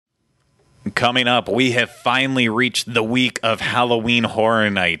Coming up, we have finally reached the week of Halloween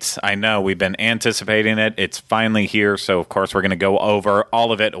Horror Nights. I know, we've been anticipating it. It's finally here, so of course we're going to go over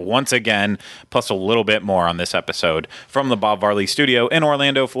all of it once again, plus a little bit more on this episode. From the Bob Varley Studio in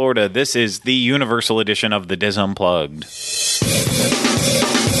Orlando, Florida, this is the Universal edition of the Diz Unplugged.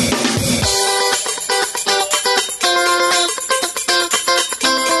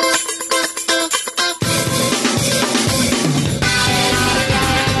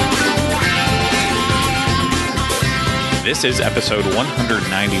 This is episode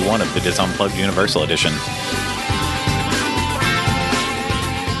 191 of the Diz Unplugged Universal Edition.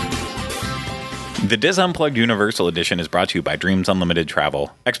 The Diz Unplugged Universal Edition is brought to you by Dreams Unlimited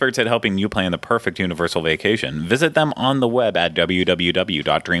Travel, experts at helping you plan the perfect universal vacation. Visit them on the web at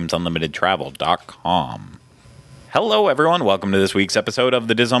www.dreamsunlimitedtravel.com. Hello, everyone. Welcome to this week's episode of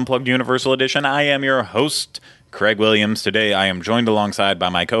the Diz Unplugged Universal Edition. I am your host, Craig Williams. Today I am joined alongside by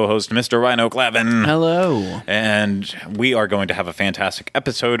my co-host, Mr. Rhino Clavin. Hello. And we are going to have a fantastic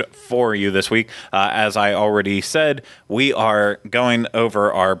episode for you this week. As I already said, we are going over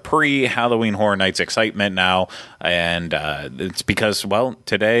our pre-Halloween Horror Nights excitement now. And it's because, well,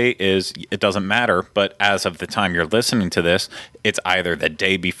 today is, it doesn't matter, but as of the time you're listening to this, it's either the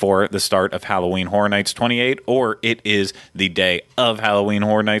day before the start of Halloween Horror Nights 28, or it is the day of Halloween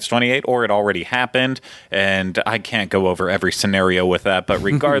Horror Nights 28, or it already happened. And I can't go over every scenario with that, but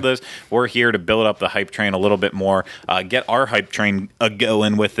regardless, we're here to build up the hype train a little bit more, get our hype train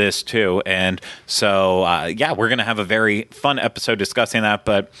going with this too. And so, yeah, we're going to have a very fun episode discussing that.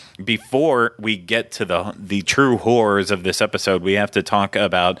 But before we get to the true horrors of this episode, we have to talk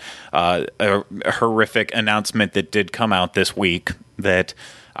about a horrific announcement that did come out this week that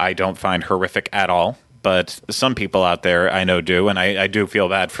I don't find horrific at all. But some people out there I know do, and I do feel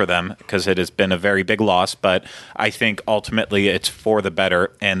bad for them because it has been a very big loss. But I think ultimately it's for the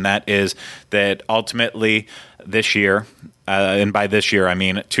better, and that is that ultimately this year, and by this year I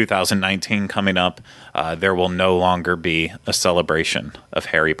mean 2019 coming up, there will no longer be a celebration of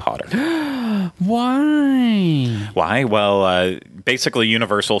Harry Potter. Why? Why? Well, basically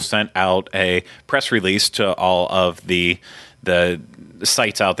Universal sent out a press release to all of the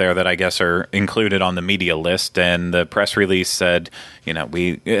sites out there that I guess are included on the media list, and the press release said, you know,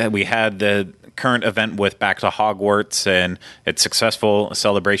 we had the current event with Back to Hogwarts, and its successful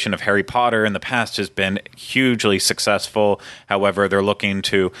celebration of Harry Potter in the past has been hugely successful. However, they're looking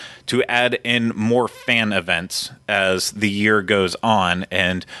to add in more fan events as the year goes on,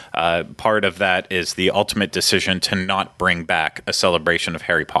 and part of that is the ultimate decision to not bring back a celebration of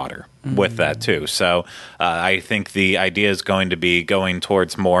Harry Potter with that too. So I think the idea is going to be going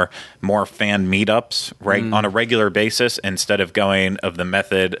towards more fan meetups on a regular basis, instead of going of the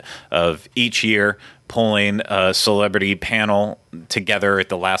method of each year pulling a celebrity panel together at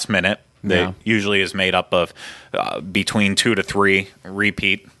the last minute. That usually is made up of between 2 to 3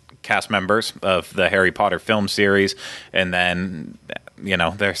 repeat cast members of the Harry Potter film series, and then, you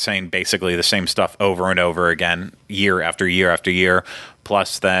know, they're saying basically the same stuff over and over again, year after year after year.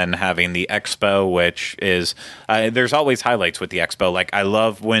 Plus, then having the expo, which is there's always highlights with the expo. Like I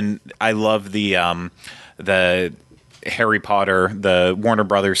love the Harry Potter, the Warner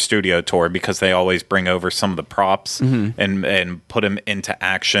Brothers studio tour, because they always bring over some of the props and put them into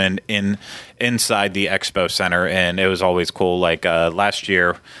action inside the expo center, and it was always cool. Like last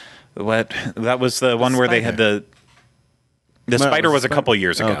year, that was the one where they had the spider was a couple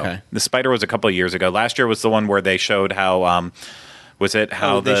years ago. Okay. The spider was a couple of years ago. Last year was the one where they showed how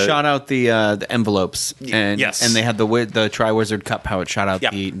they shot out the envelopes, and yes, and they had the Triwizard Cup, how it shot out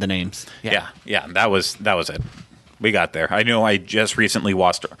the names. Yeah, that was it. We got there. I know I just recently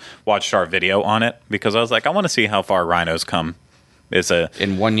watched our video on it because I was like, I want to see how far Rhino's come.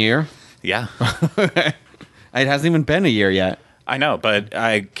 In 1 year? Yeah. It hasn't even been a year yet. I know, but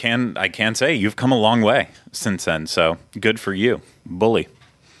I can say you've come a long way since then. So good for you, bully.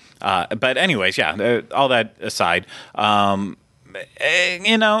 But anyways, yeah. All that aside,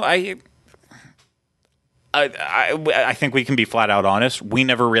 you know, I think we can be flat out honest. We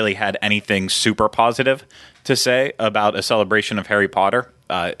never really had anything super positive to say about a celebration of Harry Potter,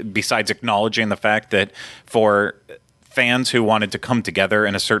 besides acknowledging the fact that for fans who wanted to come together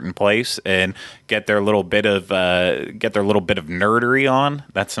in a certain place and get their little bit of nerdery on.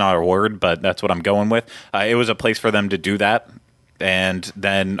 That's not a word, but that's what I'm going with. It was a place for them to do that. And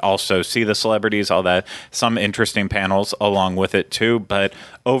then also see the celebrities, all that, some interesting panels along with it too. But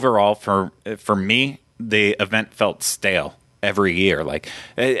overall, for me, the event felt stale every year. Like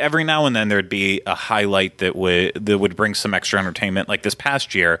every now and then there'd be a highlight that would bring some extra entertainment. Like this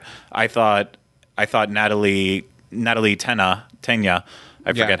past year, I thought Natalie Tena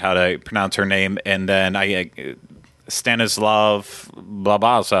I forget how to pronounce her name, and then Stanislav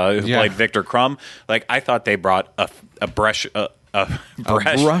Blabaza, who played Victor Crumb. Like, I thought they brought a breath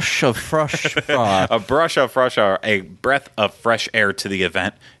of fresh air to the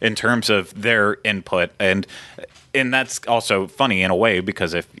event in terms of their input. And that's also funny in a way,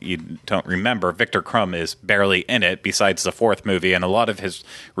 because if you don't remember, Victor Crumb is barely in it besides the fourth movie, and a lot of his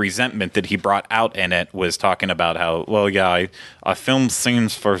resentment that he brought out in it was talking about how, I filmed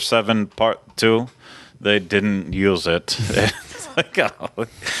scenes for 7 Part 2. They didn't use it. It's like, oh,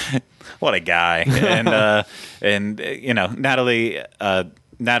 what a guy. And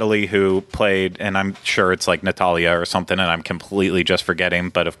Natalie, who played, and I'm sure it's like Natalia or something, and I'm completely just forgetting,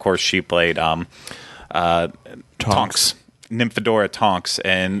 but of course she played Tonks. Nymphadora Tonks,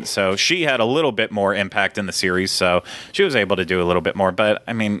 and so she had a little bit more impact in the series, so she was able to do a little bit more. But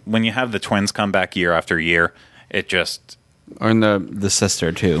I mean, when you have the twins come back year after year, it just... Or in the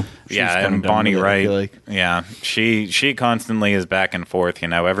sister too. And Bonnie Wright. Yeah, she constantly is back and forth.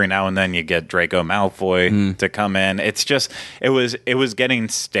 Every now and then you get Draco Malfoy to come in. It's just it was getting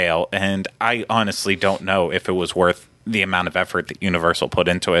stale, and I honestly don't know if it was worth the amount of effort that Universal put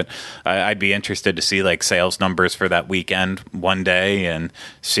into it. I'd be interested to see like sales numbers for that weekend one day and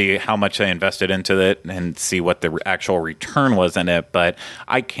see how much they invested into it and see what the actual return was in it. But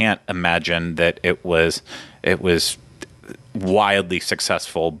I can't imagine that it was wildly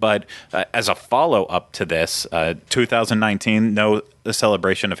successful. But as a follow-up to this, 2019, the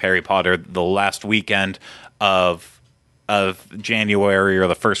celebration of Harry Potter, the last weekend of January or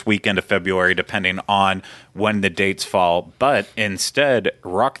the first weekend of February, depending on when the dates fall. But instead,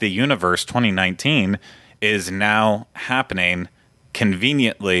 Rock the Universe 2019 is now happening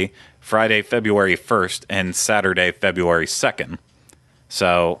conveniently Friday, February 1st and Saturday, February 2nd.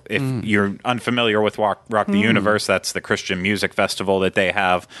 So if you're unfamiliar with Rock the Universe, that's the Christian music festival that they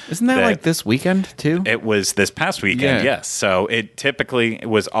have. Isn't that like this weekend, too? It was this past weekend, yes. So it typically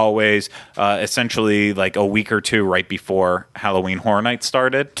was always essentially like a week or two right before Halloween Horror Nights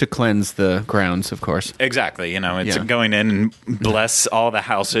started. To cleanse the grounds, of course. Exactly. It's going in and bless all the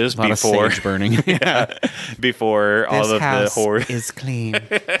houses before... A lot of sage burning. Before this all of the horror... is clean.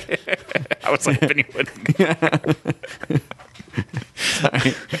 I was hoping you would...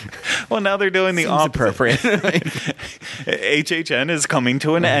 Well, now they're doing the opposite. Appropriate. HHN is coming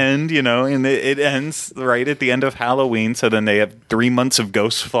to an end, and it ends right at the end of Halloween. So then they have 3 months of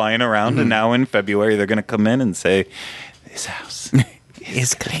ghosts flying around, and now in February they're going to come in and say, "This house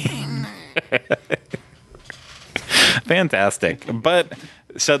is clean." Fantastic, but.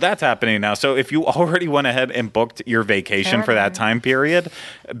 So that's happening now. So if you already went ahead and booked your vacation for that time period,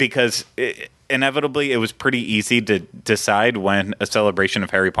 because inevitably it was pretty easy to decide when a celebration of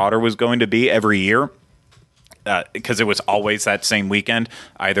Harry Potter was going to be every year, because it was always that same weekend,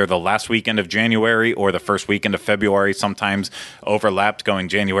 either the last weekend of January or the first weekend of February, sometimes overlapped going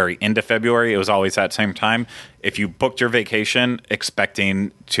January into February. It was always that same time. If you booked your vacation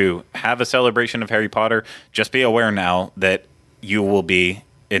expecting to have a celebration of Harry Potter, just be aware now that you will be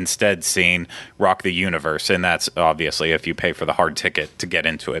instead seeing Rock the Universe, and that's obviously if you pay for the hard ticket to get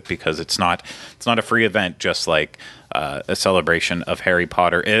into it, because it's not a free event, just like a celebration of Harry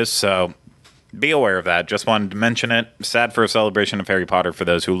Potter is. So be aware of that. Just wanted to mention it. Sad for a celebration of Harry Potter for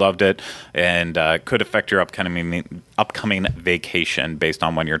those who loved it, and could affect your upcoming vacation based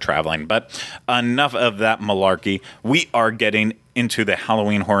on when you're traveling. But enough of that malarkey. We are getting into the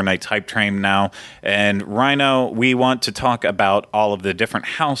Halloween Horror Nights hype train now. And Rhino, we want to talk about all of the different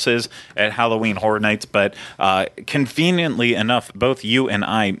houses at Halloween Horror Nights, but conveniently enough, both you and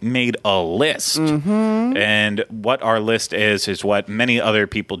I made a list. And what our list is what many other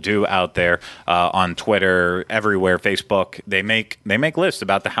people do out there on Twitter, everywhere, Facebook. They make lists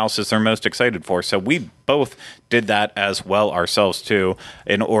about the houses they're most excited for. So we both did that as well ourselves too,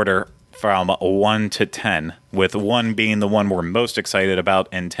 in order from 1 to 10, with 1 being the one we're most excited about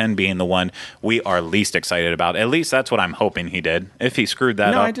and 10 being the one we are least excited about. At least that's what I'm hoping he did. If he screwed that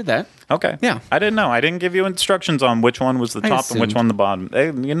up. No, I did that. Okay. Yeah. I didn't know. I didn't give you instructions on which one was the top and which one the bottom. I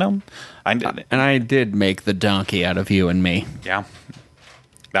did. And I did make the donkey out of you and me. Yeah.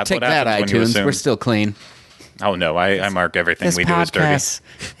 That's Take what happens that, when you iTunes. assume. We're still clean. Oh, no. I mark everything we do as dirty. This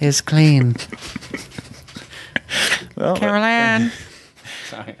podcast is clean. Well, Carol Ann.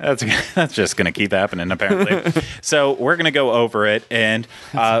 Sorry. That's just going to keep happening, apparently. So we're going to go over it, and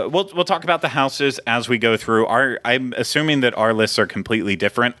we'll talk about the houses as we go through. I'm assuming that our lists are completely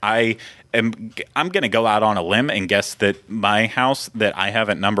different. I'm going to go out on a limb and guess that my house that I have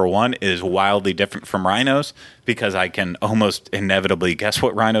at number 1 is wildly different from Rhino's, because I can almost inevitably guess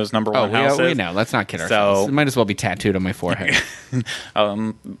what Rhino's number 1 house is. We know. Let's not kid ourselves. It might as well be tattooed on my forehead.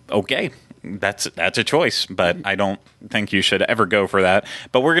 Okay. That's a choice, but I don't think you should ever go for that.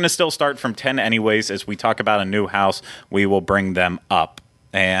 But we're going to still start from 10 anyways. As we talk about a new house, we will bring them up.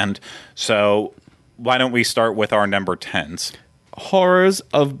 And so why don't we start with our number 10s? Horrors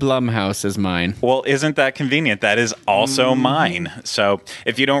of Blumhouse is mine. Well, isn't that convenient? That is also mine. So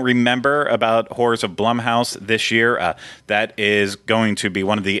if you don't remember about Horrors of Blumhouse this year, that is going to be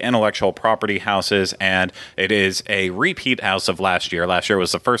one of the intellectual property houses, and it is a repeat house of last year. Last year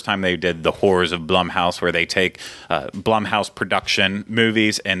was the first time they did the Horrors of Blumhouse, where they take Blumhouse production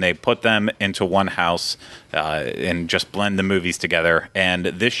movies and they put them into one house and just blend the movies together. And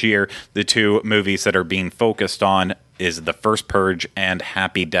this year, the two movies that are being focused on is The First Purge and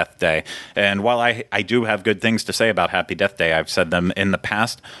Happy Death Day. And while I do have good things to say about Happy Death Day, I've said them in the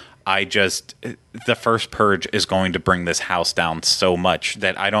past, The First Purge is going to bring this house down so much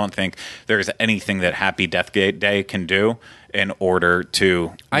that I don't think there's anything that Happy Death Day can do in order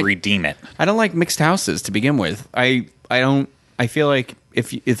to redeem it. I don't like mixed houses to begin with. I feel like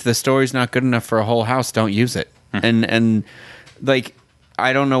if the story's not good enough for a whole house, don't use it. And like,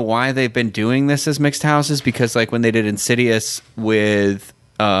 I don't know why they've been doing this as mixed houses, because like when they did Insidious with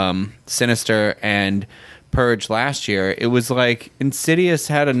Sinister and Purge last year, it was like Insidious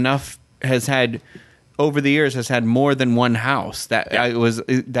has had over the years has had more than one house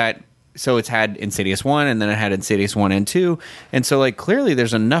so it's had Insidious 1, and then it had Insidious 1 and 2, and so like clearly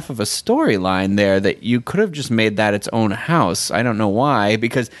there's enough of a storyline there that you could have just made that its own house. I don't know why,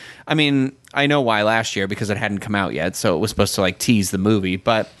 because I mean, I know why last year, because it hadn't come out yet, so it was supposed to like tease the movie,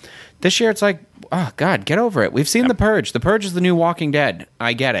 but this year it's like, oh God, get over it. We've seen The Purge. The Purge is the new Walking Dead.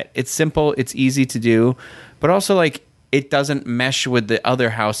 I get it. It's simple, it's easy to do, but also like it doesn't mesh with the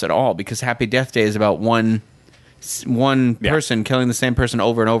other house at all, because Happy Death Day is about one person killing the same person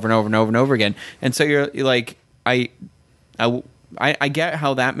over and over and over and over and over again. And so you're like, I get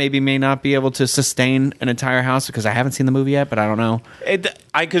how that maybe may not be able to sustain an entire house, because I haven't seen the movie yet, but I don't know.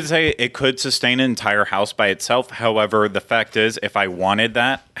 I could say it could sustain an entire house by itself. However, the fact is, if I wanted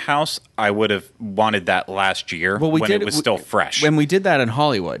that house, I would have wanted that last year when it was still fresh. When we did that in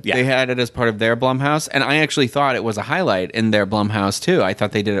Hollywood, they had it as part of their Blumhouse, and I actually thought it was a highlight in their Blumhouse too. I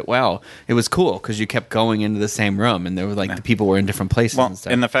thought they did it well. It was cool because you kept going into the same room, and there were like the people were in different places and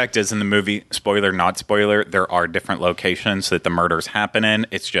stuff. And the fact is, in the movie, spoiler, not spoiler, there are different locations that the murders happen in.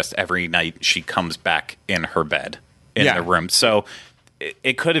 It's just every night she comes back in her bed in the room. So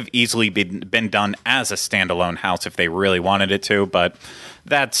it could have easily been done as a standalone house if they really wanted it to, but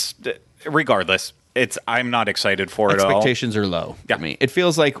that's regardless. I'm not excited for it at all. Expectations are low for me. It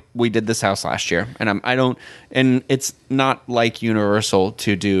feels like we did this house last year, and it's not like Universal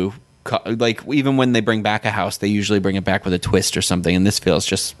to do, like, even when they bring back a house, they usually bring it back with a twist or something, and this feels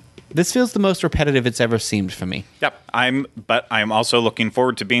the most repetitive it's ever seemed for me. Yep. But I'm also looking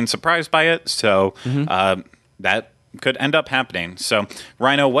forward to being surprised by it, so that could end up happening. So,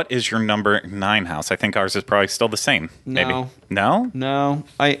 Rhino, what is your number 9 house? I think ours is probably still the same. Maybe. No?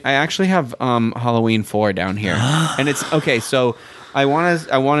 I actually have Halloween 4 down here, and it's okay. So I want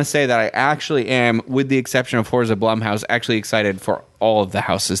to say that I actually am, with the exception of Horrors of Blumhouse, actually excited for all of the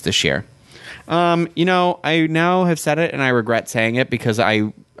houses this year. I now have said it, and I regret saying it, because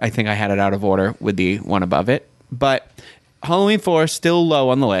I think I had it out of order with the one above it, but Halloween 4 is still low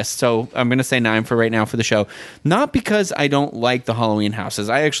on the list, so I'm going to say 9 for right now for the show. Not because I don't like the Halloween houses.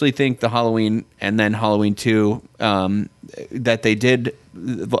 I actually think the Halloween and then Halloween 2 that they did,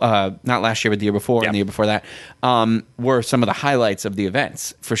 not last year, but the year before and the year before that, were some of the highlights of the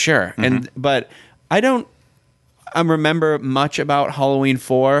events, for sure. But I don't remember much about Halloween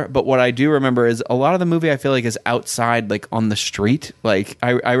 4, but what I do remember is a lot of the movie I feel like is outside, like on the street. Like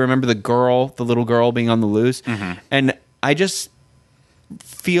I remember the little girl being on the loose, and I just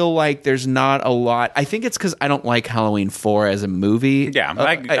feel like there's not a lot. I think it's because I don't like Halloween 4 as a movie. Yeah,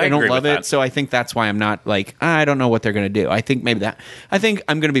 I don't love it, that. so I think that's why I'm not like, I don't know what they're going to do. I think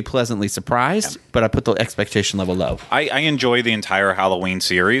I'm going to be pleasantly surprised, but I put the expectation level low. I enjoy the entire Halloween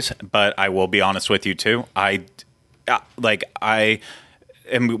series, but I will be honest with you too. I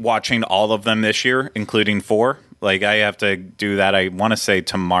am watching all of them this year, including 4. Like, I have to do that, I want to say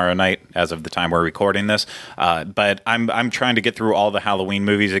tomorrow night, as of the time we're recording this. But I'm trying to get through all the Halloween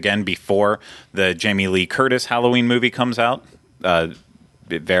movies again before the Jamie Lee Curtis Halloween movie comes out.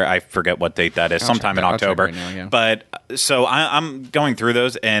 I forget what date that is. Sometime in October. Right now, yeah. But so I'm going through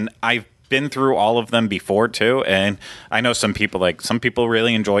those, and I've been through all of them before too. And I know some people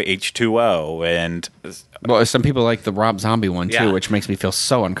really enjoy H2O, and well, some people like the Rob Zombie one too, Yeah. which makes me feel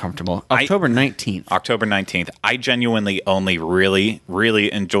so uncomfortable. October 19th. October 19th. I genuinely only really,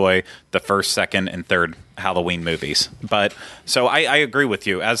 really enjoy the first, second, and third Halloween movies. But so I agree with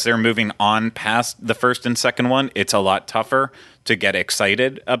you. As they're moving on past the first and second one, it's a lot tougher to get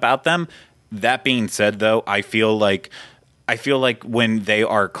excited about them. That being said, though, I feel like when they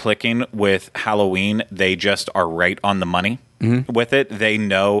are clicking with Halloween, they just are right on the money with it. They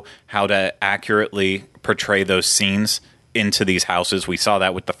know how to accurately portray those scenes into these houses. We saw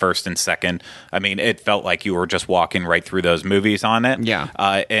that with the first and second. I mean, it felt like you were just walking right through those movies on it. Yeah.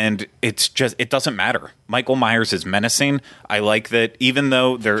 And it doesn't matter. Michael Myers is menacing. I like that even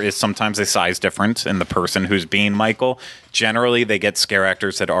though there is sometimes a size difference in the person who's being Michael, generally they get scare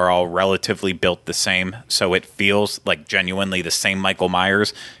actors that are all relatively built the same. So it feels like genuinely the same Michael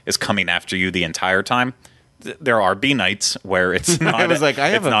Myers is coming after you the entire time. There are B nights where it's not. I was like, I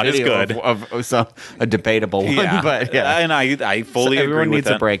have it's not a video as good. of a debatable one, but yeah. And I fully agree everyone with needs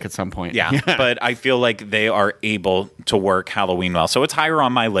that. a break at some point. Yeah, but I feel like they are able to work Halloween well. So it's higher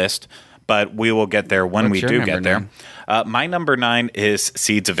on my list, but we will get there when What's we your do number get there. 9? My number 9 is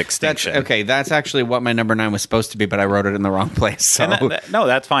Seeds of Extinction. That's actually what my number 9 was supposed to be, but I wrote it in the wrong place. So, No,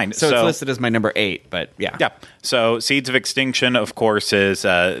 that's fine. so it's listed as my number 8, but yeah. Yeah. So Seeds of Extinction, of course, is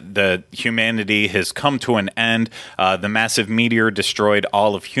the humanity has come to an end. The massive meteor destroyed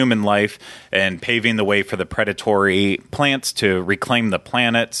all of human life and paving the way for the predatory plants to reclaim the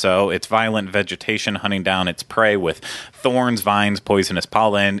planet. So it's violent vegetation hunting down its prey with thorns, vines, poisonous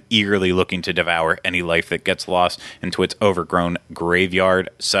pollen, eagerly looking to devour any life that gets lost into its overgrown graveyard.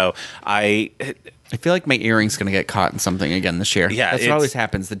 So I feel like my earring's going to get caught in something again this year. Yeah, that's what always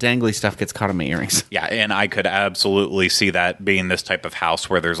happens. The dangly stuff gets caught in my earrings. Yeah, and I could absolutely see that being this type of house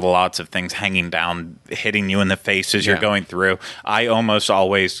where there's lots of things hanging down, hitting you in the face as you're going through. I almost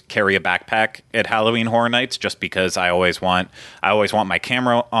always carry a backpack at Halloween Horror Nights just because I always want my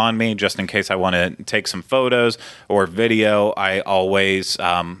camera on me just in case I want to take some photos or video. I always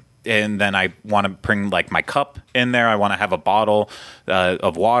and then I want to bring like my cup in there. I want to have a bottle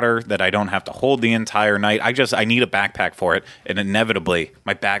of water that I don't have to hold the entire night. I need a backpack for it. And inevitably,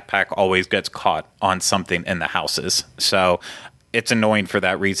 my backpack always gets caught on something in the houses. So it's annoying for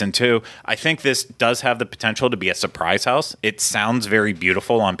that reason too. I think this does have the potential to be a surprise house. It sounds very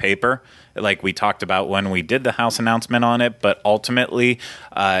beautiful on paper, like we talked about when we did the house announcement on it. But ultimately,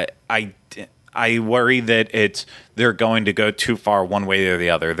 I worry that they're going to go too far one way or the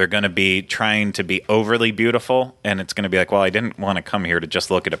other. They're going to be trying to be overly beautiful, and it's going to be like, well, I didn't want to come here to just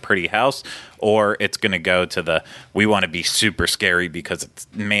look at a pretty house, or it's going to go to we want to be super scary because it's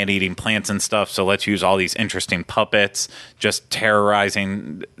man-eating plants and stuff, so let's use all these interesting puppets, just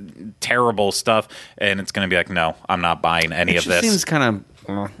terrorizing terrible stuff, and it's going to be like, no, I'm not buying any of this. It seems kind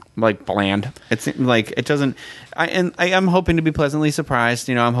of like bland. It's like it doesn't. I'm hoping to be pleasantly surprised.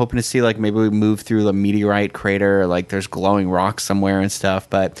 You know, I'm hoping to see like maybe we move through the meteorite crater, or like there's glowing rocks somewhere and stuff.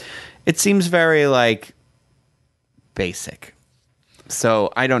 But it seems very like basic.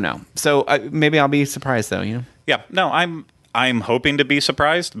 So I don't know. So maybe I'll be surprised though. You know. Yeah. No, I'm hoping to be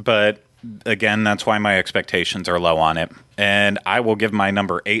surprised, but again, that's why my expectations are low on it. And I will give my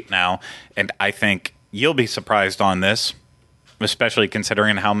number 8 now, and I think you'll be surprised on this, especially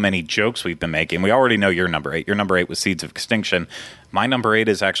considering how many jokes we've been making. We already know your number 8. Your number 8 was Seeds of Extinction. My number 8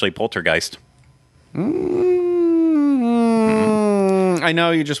 is actually Poltergeist. I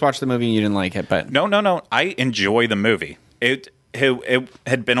know you just watched the movie and you didn't like it, but No. I enjoy the movie. It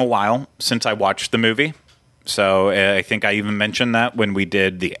had been a while since I watched the movie. So I think I even mentioned that when we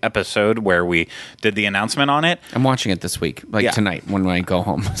did the episode where we did the announcement on it. I'm watching it this week, tonight when I go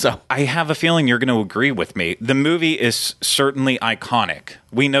home. So I have a feeling you're going to agree with me. The movie is certainly iconic.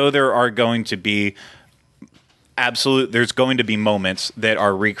 We know there are going to be there's going to be moments that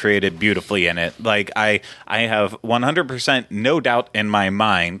are recreated beautifully in it. Like I have 100% no doubt in my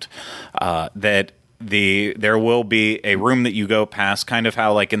mind that there will be a room that you go past, kind of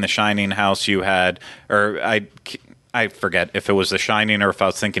how like in the Shining house you had, or I forget if it was the Shining or if I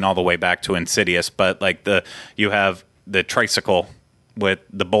was thinking all the way back to Insidious, but like you have the tricycle with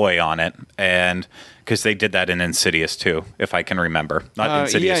the boy on it, and because they did that in Insidious too, if I can remember, not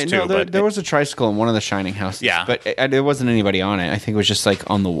Insidious 2, but there was a tricycle in one of the Shining houses. Yeah, but there wasn't anybody on it. I think it was just like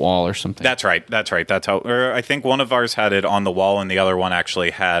on the wall or something. That's right. That's how. Or I think one of ours had it on the wall, and the other one actually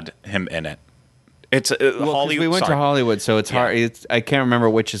had him in it. It's Well, 'cause Hollywood. we went to Hollywood, so it's hard. I can't remember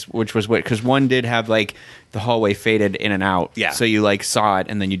which was what, because one did have like the hallway faded in and out. Yeah. So you like saw it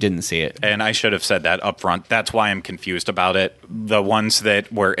and then you didn't see it. And I should have said that up front. That's why I'm confused about it. The ones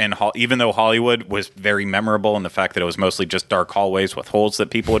that were in even though Hollywood was very memorable in the fact that it was mostly just dark hallways with holes that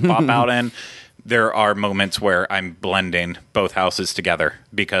people would pop out in, there are moments where I'm blending both houses together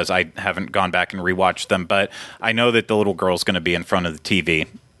because I haven't gone back and rewatched them. But I know that the little girl's going to be in front of the TV.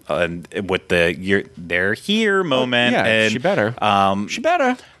 With the they're here moment. Yeah, and, she better. She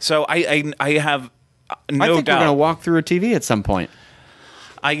better. So I have no I think doubt. we're gonna walk through a TV at some point.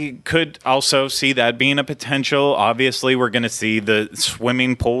 I could also see that being a potential. Obviously, we're going to see the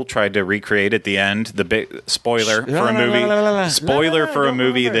swimming pool tried to recreate at the end. The big spoiler for a movie. Spoiler for a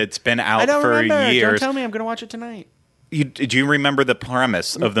movie that's been out for years. Don't tell me I'm gonna watch it tonight. Do you remember the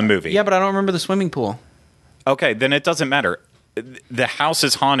premise of the movie? Yeah, but I don't remember the swimming pool. Okay, then it doesn't matter. The house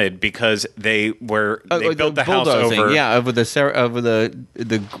is haunted because they built the house bulldozing, over. Yeah, over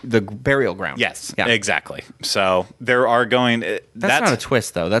the burial ground. Yes, yeah. exactly. So there are going. That's not a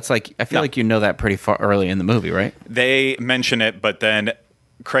twist, though. That's like I feel like you know that pretty far early in the movie, right? They mention it, but then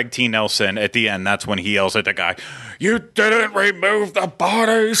Craig T. Nelson at the end. That's when he yells at the guy, "You didn't remove the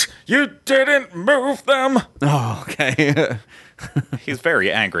bodies. You didn't move them." Oh, okay. He's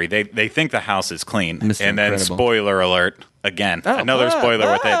very angry. They think the house is clean, Mr. and then Incredible. spoiler alert again. Another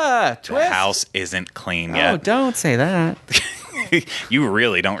spoiler with it. Twist. The house isn't clean Oh, yet. don't say that. You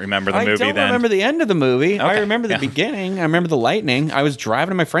really don't remember the movie. I don't then remember the end of the movie. I Okay, remember the yeah. beginning. I remember the lightning. I was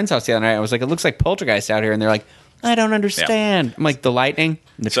driving to my friend's house the other night. I was like, it looks like Poltergeist out here. And they're like, I don't understand. I'm like, the lightning,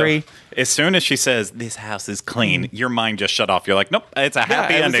 the So, tree. as soon as she says this house is clean, your mind just shut off. You're like, nope, it's a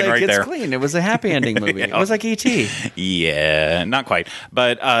happy Yeah, it was ending like, right it's there. clean. It was a happy ending movie. It was like E.T. Yeah, not quite.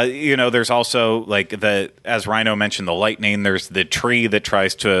 But there's also like as Rhino mentioned, the lightning. There's the tree that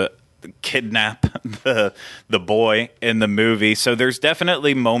tries to kidnap the boy in the movie. So there's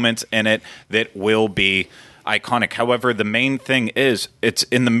definitely moments in it that will be iconic. However, the main thing is it's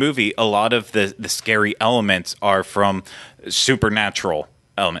in the movie. A lot of the scary elements are from supernatural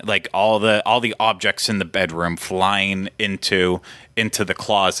element, like all the objects in the bedroom flying into the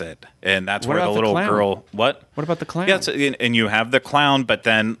closet, and that's What where the about the little clown? girl. What What about the clown? Yeah, and you have the clown, but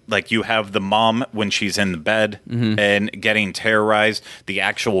then like you have the mom when she's in the bed and getting terrorized. The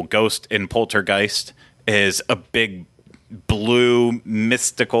actual ghost in Poltergeist is a big blue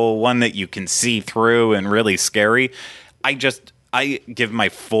mystical one that you can see through and really scary. I give my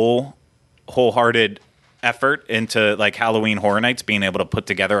wholehearted effort into like Halloween Horror Nights being able to put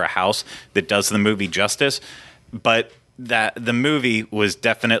together a house that does the movie justice, but that the movie was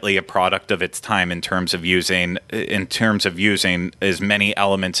definitely a product of its time in terms of using as many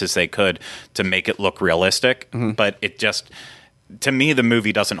elements as they could to make it look realistic. But it just, to me, the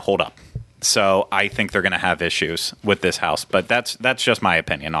movie doesn't hold up. So I think they're going to have issues with this house, but that's just my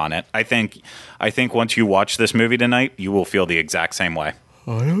opinion on it. I think once you watch this movie tonight, you will feel the exact same way.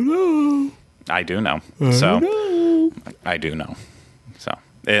 I don't know. I do know. I do know. So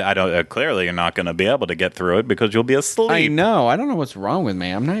I don't. Clearly, you're not going to be able to get through it because you'll be asleep. I know. I don't know what's wrong with me.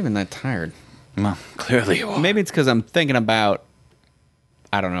 I'm not even that tired. Well, clearly you are. Maybe it's because I'm thinking about.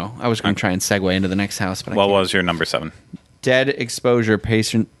 I don't know. I was going to try and segue into the next house, but What I can't. was your number 7? Dead Exposure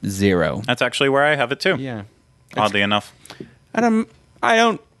Patient Zero. That's actually where I have it too. Yeah. Oddly enough. I'm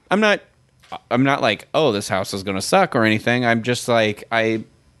not like, oh, this house is going to suck or anything. I'm just like, I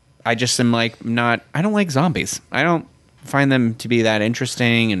just am like, not, I don't like zombies. I don't find them to be that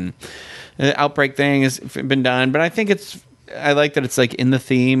interesting, and the Outbreak thing has been done, but I think I like that it's like in the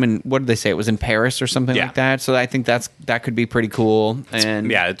theme, and what did they say? It was in Paris or something Yeah. like that. So I think that could be pretty cool. And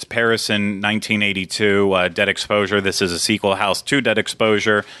Yeah, it's Paris in 1982. Dead Exposure. This is a sequel house to Dead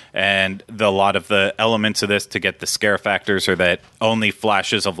Exposure, and a lot of the elements of this to get the scare factors are that only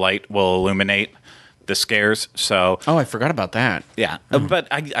flashes of light will illuminate the scares. So oh, I forgot about that. yeah, but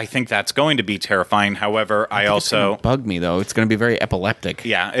I think that's going to be terrifying. However, I also Bug me though. It's going to be very epileptic.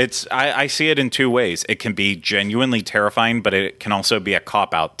 yeah, I see it in two ways. It can be genuinely terrifying, but it can also be a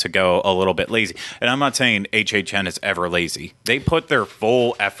cop-out to go a little bit lazy. And I'm not saying HHN is ever lazy. They put their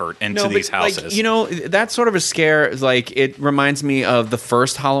full effort into these houses. Like, that sort of a scare, like, it reminds me of the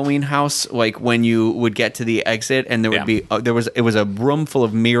first Halloween house, like, when you would get to the exit and there would be, it was a room full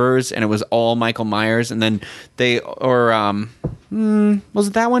of mirrors and it was all Michael Myers, and then was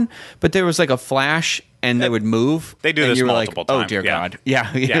it that one? But there was like a flash and they would move. They do and this you were multiple like, oh times. dear Yeah. God.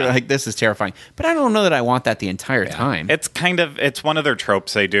 Yeah. You're Yeah. like, this is terrifying. But I don't know that I want that the entire time. It's it's one of their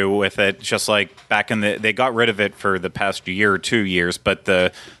tropes they do with it. Just like back in they got rid of it for the past year or 2 years, but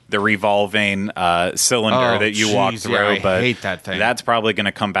the revolving cylinder Oh, that you walk jeez, through. yeah, I but hate that thing. That's probably going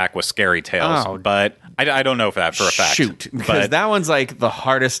to come back with Scary Tales. Oh. But I don't know if that for a fact. Shoot, because but that one's like the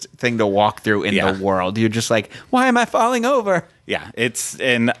hardest thing to walk through in Yeah. the world. You're just like, why am I falling over? yeah,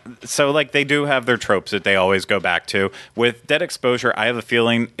 and so like they do have their tropes that they always go back to. With Dead Exposure, I have a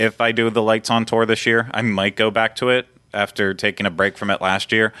feeling if I do the Lights on tour this year, I might go back to it after taking a break from it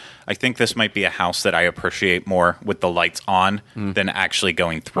last year. I think this might be a house that I appreciate more with the lights on than actually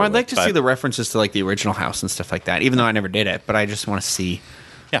going through. Well, I'd like to But, see the references to like the original house and stuff like that, even though I never did it. But I just want to see.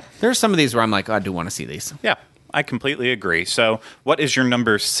 Yeah, There are some of these where I'm like, oh, I do want to see these. yeah, I completely agree. So, what is your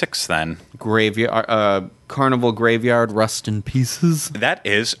number 6 then? Graveyard, Carnival Graveyard, Rust in Pieces. That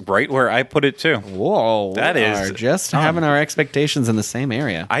is right where I put it too. Whoa, That we is are just having our expectations in the same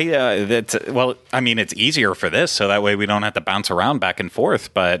area. I mean, it's easier for this, so that way we don't have to bounce around back and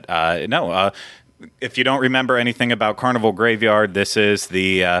forth. But no, if you don't remember anything about Carnival Graveyard, this is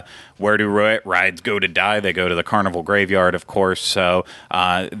the where do rides go to die? They go to the Carnival Graveyard, of course. So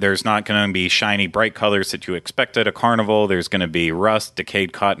there's not going to be shiny, bright colors that you expect at a carnival. There's going to be rust,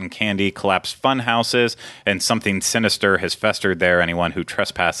 decayed cotton candy, collapsed fun houses, and something sinister has festered there. Anyone who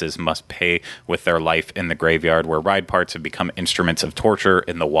trespasses must pay with their life in the graveyard, where ride parts have become instruments of torture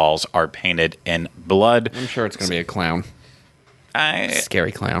and the walls are painted in blood. I'm sure it's going to be a clown.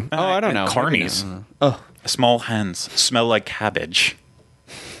 Scary clown. Oh, I don't know. Carnies. Oh, Small hens smell like cabbage.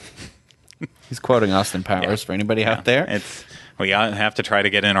 he's quoting Austin Powers for anybody out there. We have to try to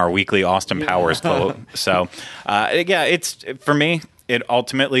get in our weekly Austin Powers quote. So, yeah, it's for me. It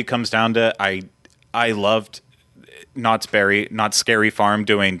ultimately comes down to I loved Not Scary Farm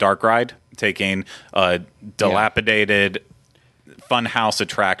doing Dark Ride, taking a dilapidated fun house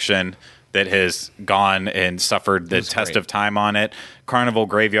attraction that has gone and suffered the test of time on it. Carnival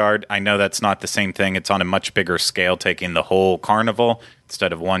Graveyard, I know that's not the same thing. It's on a much bigger scale, taking the whole carnival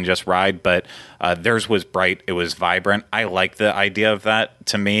instead of one just ride. But theirs was bright. It was vibrant. I like the idea of that.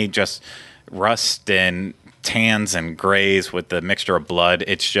 To me, just rust and tans and grays with the mixture of blood.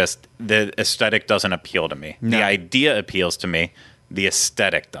 It's just the aesthetic doesn't appeal to me. No. The idea appeals to me. The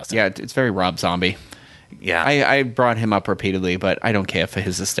aesthetic doesn't. Yeah, it's very Rob Zombie. Yeah. I brought him up repeatedly, but I don't care for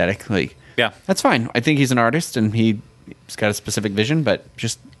his aesthetic. Like, Yeah. that's fine. I think he's an artist and he's got a specific vision, but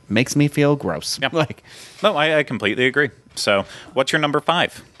just makes me feel gross. Yeah. Like, No, I completely agree. So, what's your number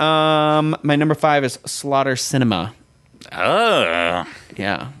 5? my number 5 is Slaughter Cinema. Oh,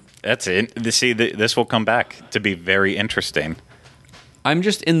 Yeah. that's it. See, this will come back to be very interesting. I'm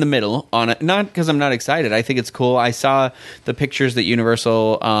just in the middle on it. Not because I'm not excited. I think it's cool. I saw the pictures that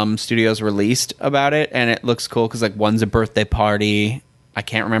Universal Studios released about it, and it looks cool because like one's a birthday party. I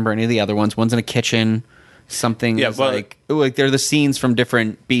can't remember any of the other ones. One's in a kitchen. Something Yeah, is well- like they're the scenes from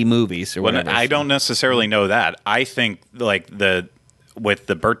different B movies or Well, whatever. I don't necessarily know that. I think like with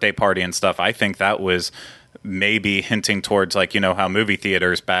the birthday party and stuff, I think that was maybe hinting towards like, you know, how movie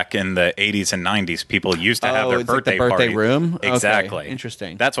theaters back in the 80s and 90s people used to have their it's like the birthday birthday party. room? Okay, Exactly.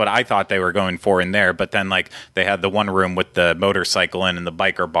 interesting. That's what I thought they were going for in there, but then like they had the one room with the motorcycle in and the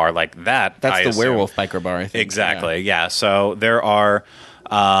biker bar like that. That's I the assume. werewolf biker bar, I think. Exactly. Yeah. So there are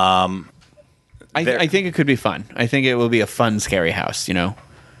I think it could be fun. I think it will be a fun, scary house, you know?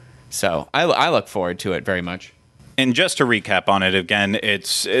 So I look forward to it very much. And just to recap on it again,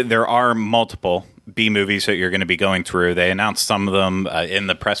 there are multiple B movies that you're going to be going through. They announced some of them in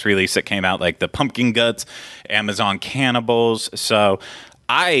the press release that came out, like the Pumpkin Guts, Amazon Cannibals. So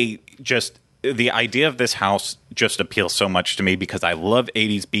the idea of this house just appeals so much to me because I love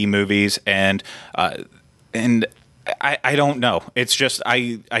 80s B movies and I don't know. It's just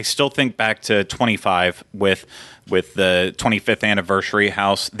I still think back to 25 with the 25th anniversary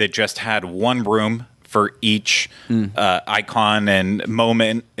house that just had one room for each icon and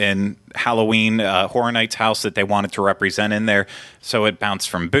moment in Halloween Horror Nights house that they wanted to represent in there. So it bounced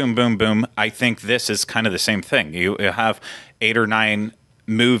from boom, boom, boom. I think this is kind of the same thing. You have 8 or 9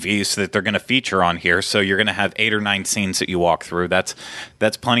 movies that they're going to feature on here, so you're going to have 8 or 9 scenes that you walk through. That's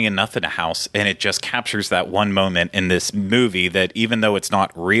plenty enough in a house, and it just captures that one moment in this movie that even though it's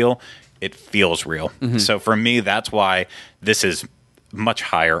not real, it feels real. Mm-hmm. So for me, that's why this is much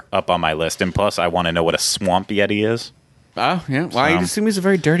higher up on my list. And plus, I want to know what a swamp yeti is. Oh, yeah. Well, I assume he's a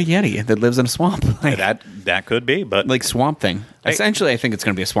very dirty yeti that lives in a swamp. Like, That could be, but like Swamp Thing. Essentially, I think it's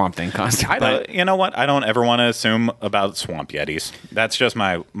going to be a Swamp Thing costume. you know what? I don't ever want to assume about swamp yetis. That's just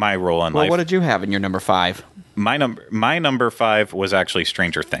my rule in Well, life. what did you have in your number 5? My number 5 was actually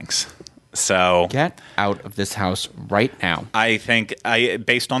Stranger Things. So Get out of this house right now. I think,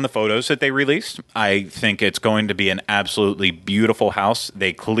 based on the photos that they released, I think it's going to be an absolutely beautiful house.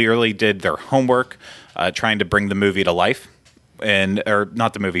 They clearly did their homework, trying to bring the movie to life, or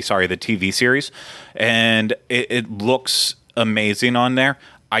not the movie, sorry, the TV series, and it looks amazing on there.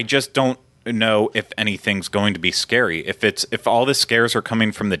 I just don't know if anything's going to be scary. If all the scares are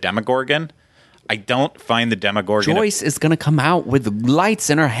coming from the Demogorgon, I don't find the Demogorgon. Joyce is going to come out with lights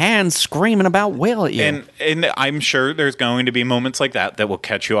in her hands screaming about whale at you. And I'm sure there's going to be moments like that will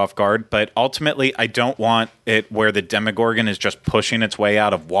catch you off guard. But ultimately, I don't want it where the Demogorgon is just pushing its way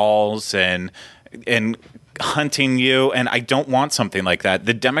out of walls and hunting you. And I don't want something like that.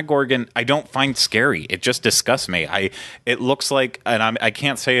 The Demogorgon, I don't find scary. It just disgusts me. It looks like, and I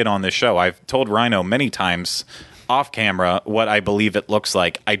can't say it on this show. I've told Rhino many times off camera what I believe it looks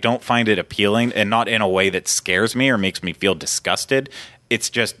like. I don't find it appealing, and not in a way that scares me or makes me feel disgusted. It's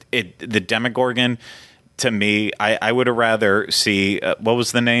just the Demogorgon, to me, I would have rather see what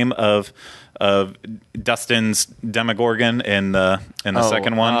was the name of Dustin's Demogorgon in the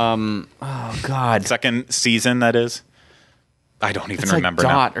second one? Oh God, second season, that is. I don't even it's remember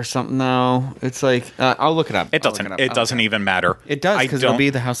like now. Dot or something. No, it's like I'll look it up. It doesn't. It doesn't even matter. It does, because it'll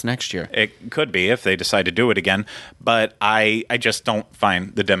be the house next year. It could be if they decide to do it again, but I just don't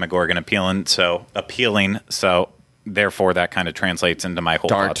find the Demogorgon appealing. So therefore, that kind of translates into my whole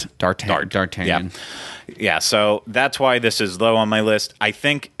D'Artagnan. Yeah. So that's why this is low on my list. I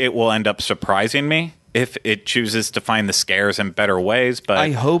think it will end up surprising me if it chooses to find the scares in better ways. But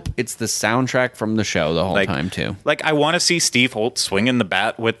I hope it's the soundtrack from the show the whole time too. Like, I want to see Steve Holt swinging the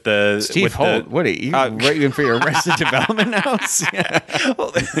bat with the Steve Holt. What are you waiting for your Arrested Development house? Yeah.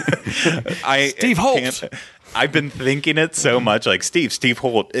 Steve Holt. I've been thinking it so much, like Steve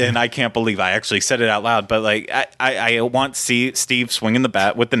Holt, and I can't believe I actually said it out loud. But like, I want to see Steve swinging the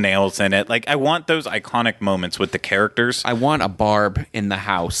bat with the nails in it. Like, I want those iconic moments with the characters. I want a Barb in the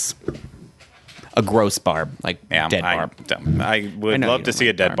house. A gross Barb, like dead Barb. I would love to see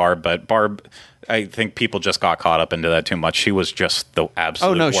a dead Barb, but Barb, I think people just got caught up into that too much. She was just the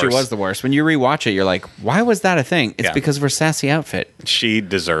absolute worst. She was the worst. When you rewatch it, you're like, why was that a thing? It's because of her sassy outfit. She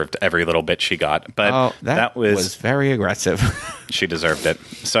deserved every little bit she got. But that was very aggressive. She deserved it.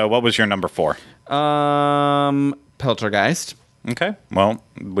 So what was your number 4? Poltergeist. Okay. Well,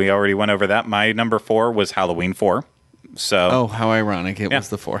 we already went over that. My number 4 was Halloween 4. So, how ironic. It was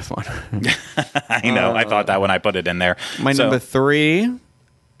the fourth one. I know. I thought that when I put it in there. My number 3.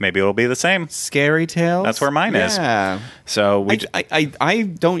 Maybe it'll be the same. Scary Tales. That's where mine is. So I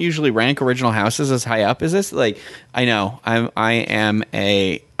don't usually rank original houses as high up as this. Like, I know I am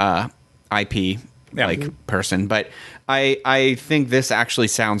a IP person, but I think this actually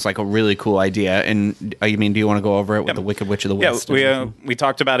sounds like a really cool idea. And I mean, do you want to go over it with the Wicked Witch of the West? Yeah, we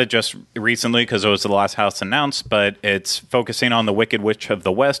talked about it just recently because it was the last house announced, but it's focusing on the Wicked Witch of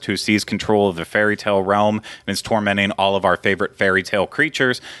the West, who sees control of the fairy tale realm and is tormenting all of our favorite fairy tale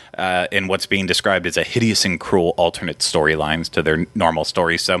creatures in what's being described as a hideous and cruel alternate storylines to their normal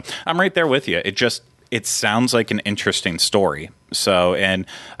stories. So I'm right there with you. It sounds like an interesting story. So, and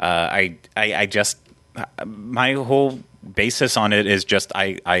I just, my whole basis on it is just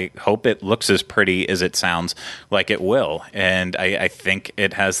I hope it looks as pretty as it sounds like it will, and I think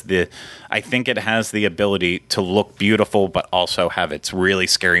it has the ability to look beautiful, but also have its really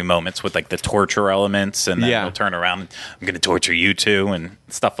scary moments with like the torture elements, and then it'll turn around, I'm going to torture you too, and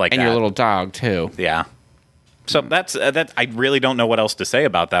stuff like that, and your little dog too. Yeah. So that's that. I really don't know what else to say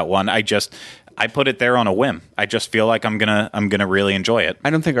about that one. I put it there on a whim. I just feel like I'm gonna really enjoy it. I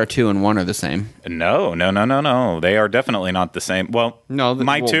don't think our 2 and 1 are the same. No. They are definitely not the same. Well, no,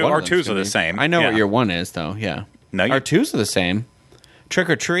 our 2s are the same. I know what your 1 is, though. Yeah. No, our 2s are the same. Trick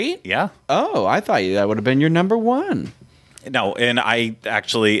or Treat? Yeah. Oh, I thought that would have been your number 1. No, and I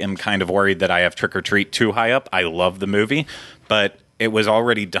actually am kind of worried that I have Trick or Treat too high up. I love the movie, but it was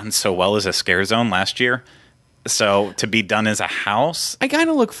already done so well as a scare zone last year. So to be done as a house, I kind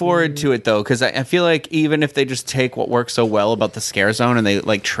of look forward to it though, because I feel like even if they just take what works so well about the scare zone and they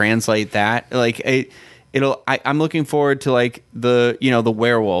like translate that, like I'm looking forward to like the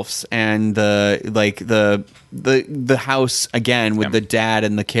werewolves and the house again with the dad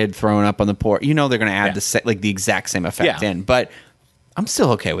and the kid throwing up on the porch. They're going to add the exact same effect in, but I'm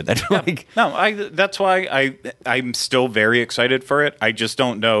still okay with that. That's why I'm still very excited for it. I just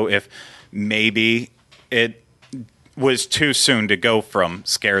don't know if maybe it was too soon to go from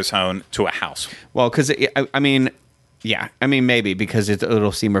scare zone to a house. Well, because maybe because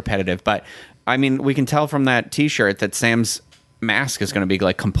it'll seem repetitive, but I mean, we can tell from that T-shirt that Sam's mask is going to be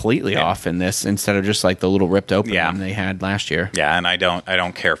like completely off in this instead of just like the little ripped open one they had last year. Yeah, and I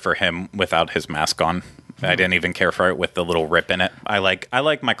don't care for him without his mask on. I didn't even care for it with the little rip in it. I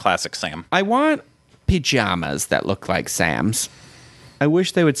like my classic Sam. I want pajamas that look like Sam's. I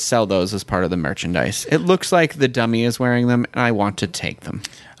wish they would sell those as part of the merchandise. It looks like the dummy is wearing them, and I want to take them.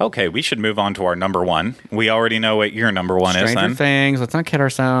 Okay, we should move on to our number one. We already know what your number one is then. Stranger Things. Let's not kid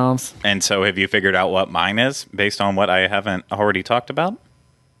ourselves. And so have you figured out what mine is based on what I haven't already talked about?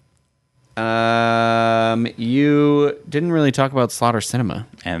 You didn't really talk about Slaughter Cinema.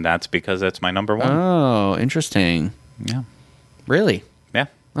 And that's because it's my number one. Oh, interesting. Yeah. Really? Yeah.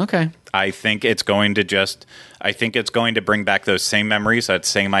 Okay. I think it's going to bring back those same memories, that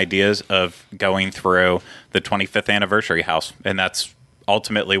same ideas of going through the 25th anniversary house. And that's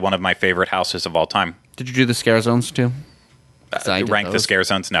ultimately one of my favorite houses of all time. Did you do the scare zones too? Rank the scare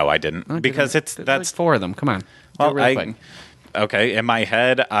zones? No, I didn't. Because that's like 4 of them. Come on. Well, okay. In my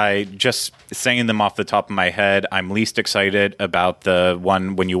head, I just saying them off the top of my head. I'm least excited about the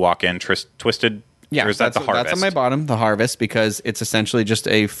one when you walk in, Twisted. Yeah, or is that the Harvest? That's on my bottom, the Harvest, because it's essentially just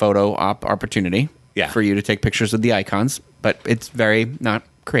a photo op opportunity for you to take pictures of the icons, but it's very not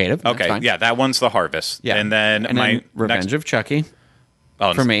creative. Okay, yeah, that one's the Harvest. Yeah. And then my Revenge of Chucky.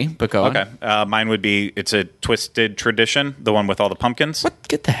 For me, but go on. Okay. Mine would be, it's a Twisted Tradition, the one with all the pumpkins. What?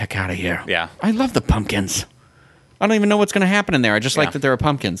 Get the heck out of here. Yeah. I love the pumpkins. I don't even know what's going to happen in there. I just like that there are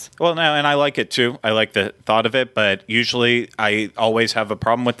pumpkins. Well, no, and I like it too. I like the thought of it, but usually I always have a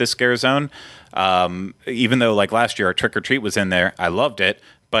problem with this scare zone. Even though like last year, our Trick or Treat was in there, I loved it,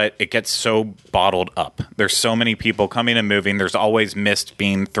 but it gets so bottled up. There's so many people coming and moving. There's always mist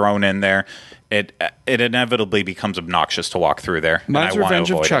being thrown in there. It inevitably becomes obnoxious to walk through there. Mine's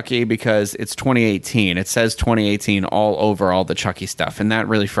Revenge of Chucky because it's 2018. It says 2018 all over all the Chucky stuff, and that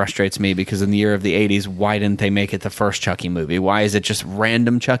really frustrates me because in the year of the 80s, why didn't they make it the first Chucky movie? Why is it just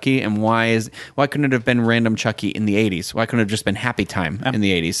random Chucky, and why couldn't it have been random Chucky in the 80s? Why couldn't it have just been Happy Time in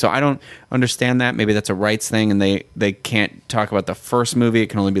the 80s? So I don't understand that. Maybe that's a rights thing, and they can't talk about the first movie. It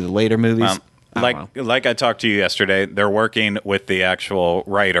can only be the later movies. Like I talked to you yesterday, they're working with the actual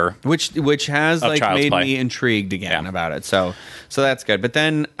writer, which has like made me intrigued again about it. So that's good. But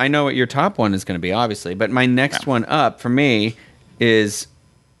then I know what your top one is going to be, obviously. But my next one up for me is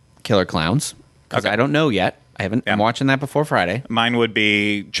Killer Clowns because I don't know yet. I haven't. I'm watching that before Friday. Mine would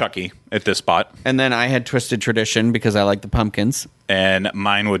be Chucky at this spot, and then I had Twisted Tradition because I like the pumpkins. And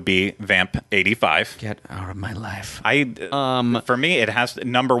mine would be Vamp 85. Get out of my life. For me, it has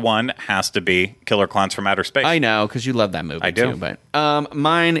number one has to be Killer Clowns from Outer Space. I know because you love that movie. I do. Too, but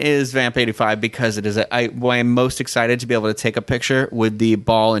mine is Vamp 85 because it is. I'm most excited to be able to take a picture with the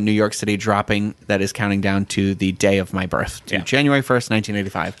ball in New York City dropping. That is counting down to the day of my birth, to January 1st,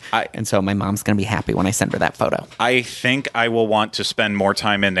 1985. And so my mom's going to be happy when I send her that photo. I think I will want to spend more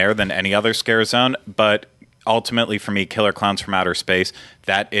time in there than any other scare zone, but ultimately for me, Killer Clowns from Outer Space,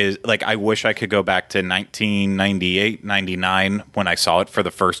 that is like, I wish I could go back to 1998, 99 when I saw it for the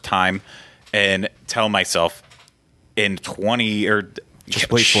first time and tell myself in 20 or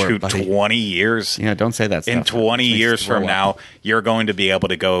just wait for it, buddy. 20 years. Yeah, don't say that stuff. In 20 years from now, you're going to be able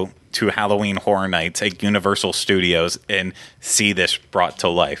to go to Halloween Horror Nights at Universal Studios and see this brought to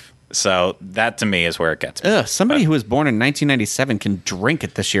life. So that to me is where it gets me. Somebody who was born in 1997 can drink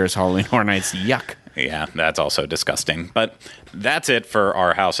at this year's Halloween Horror Nights. Yuck. Yeah, that's also disgusting. But that's it for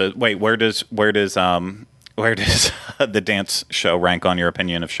our houses. Wait, where does the dance show rank on your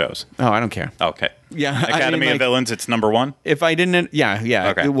opinion of shows? Oh, I don't care. Okay. Yeah, Academy of Villains, it's number one? If I didn't, yeah.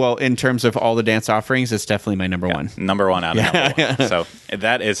 Okay. Well, in terms of all the dance offerings, it's definitely my number one. Number one out of number one. So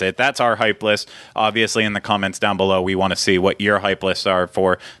that is it. That's our hype list. Obviously, in the comments down below, we want to see what your hype lists are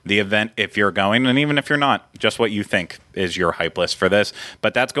for the event if you're going, and even if you're not, just what you think is your hype list for this.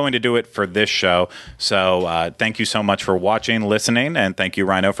 But that's going to do it for this show. So thank you so much for watching, listening, and thank you,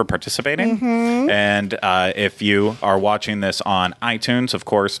 Rhino, for participating. Mm-hmm. And if you are watching this on iTunes, of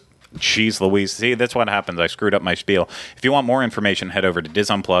course, Jeez Louise. See, that's what happens. I screwed up my spiel. If you want more information, head over to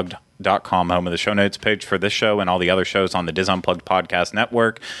DizUnplugged.com, home of the show notes page for this show and all the other shows on the Diz Unplugged Podcast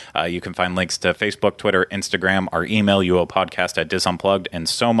Network. You can find links to Facebook, Twitter, Instagram, our email, uopodcast@DizUnplugged, and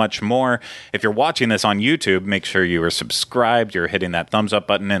so much more. If you're watching this on YouTube, make sure you are subscribed, you're hitting that thumbs up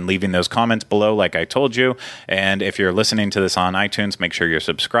button and leaving those comments below like I told you. And if you're listening to this on iTunes, make sure you're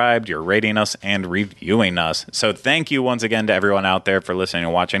subscribed, you're rating us, and reviewing us. So thank you once again to everyone out there for listening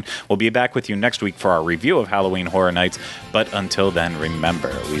and watching. We'll be back with you next week for our review of Halloween Horror Nights. But until then,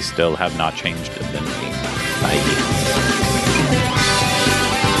 remember, we still have not changed the name. Bye.